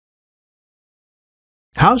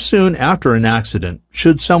How soon after an accident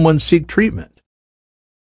should someone seek treatment?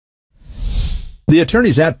 The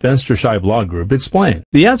attorneys at Fenstersheib Law Group explain.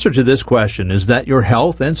 The answer to this question is that your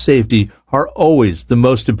health and safety are always the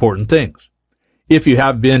most important things. If you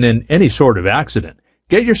have been in any sort of accident,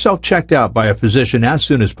 get yourself checked out by a physician as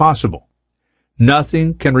soon as possible.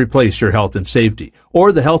 Nothing can replace your health and safety,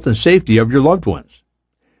 or the health and safety of your loved ones.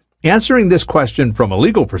 Answering this question from a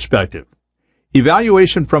legal perspective,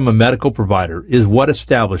 evaluation from a medical provider is what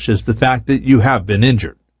establishes the fact that you have been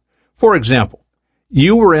injured. For example,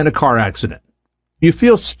 you were in a car accident. You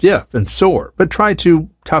feel stiff and sore, but try to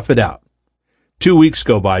tough it out. 2 weeks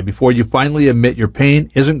go by before you finally admit your pain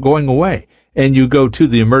isn't going away, and you go to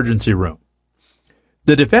the emergency room.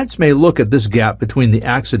 The defense may look at this gap between the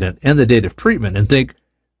accident and the date of treatment and think,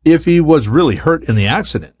 if he was really hurt in the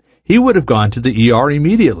accident, he would have gone to the ER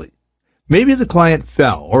immediately. Maybe the client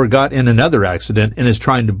fell or got in another accident and is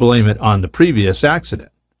trying to blame it on the previous accident.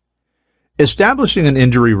 Establishing an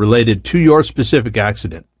injury related to your specific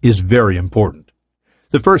accident is very important.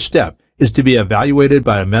 The first step is to be evaluated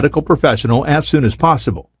by a medical professional as soon as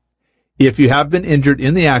possible. If you have been injured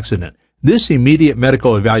in the accident, this immediate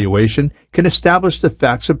medical evaluation can establish the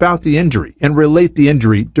facts about the injury and relate the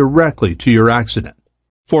injury directly to your accident.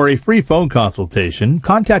 For a free phone consultation,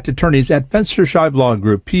 contact attorneys at Fenstersheib Law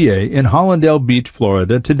Group, PA in Hallandale Beach,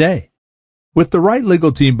 Florida today. With the right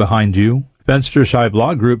legal team behind you, Fenstersheib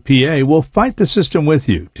Law Group, PA will fight the system with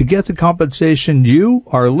you to get the compensation you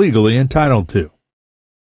are legally entitled to.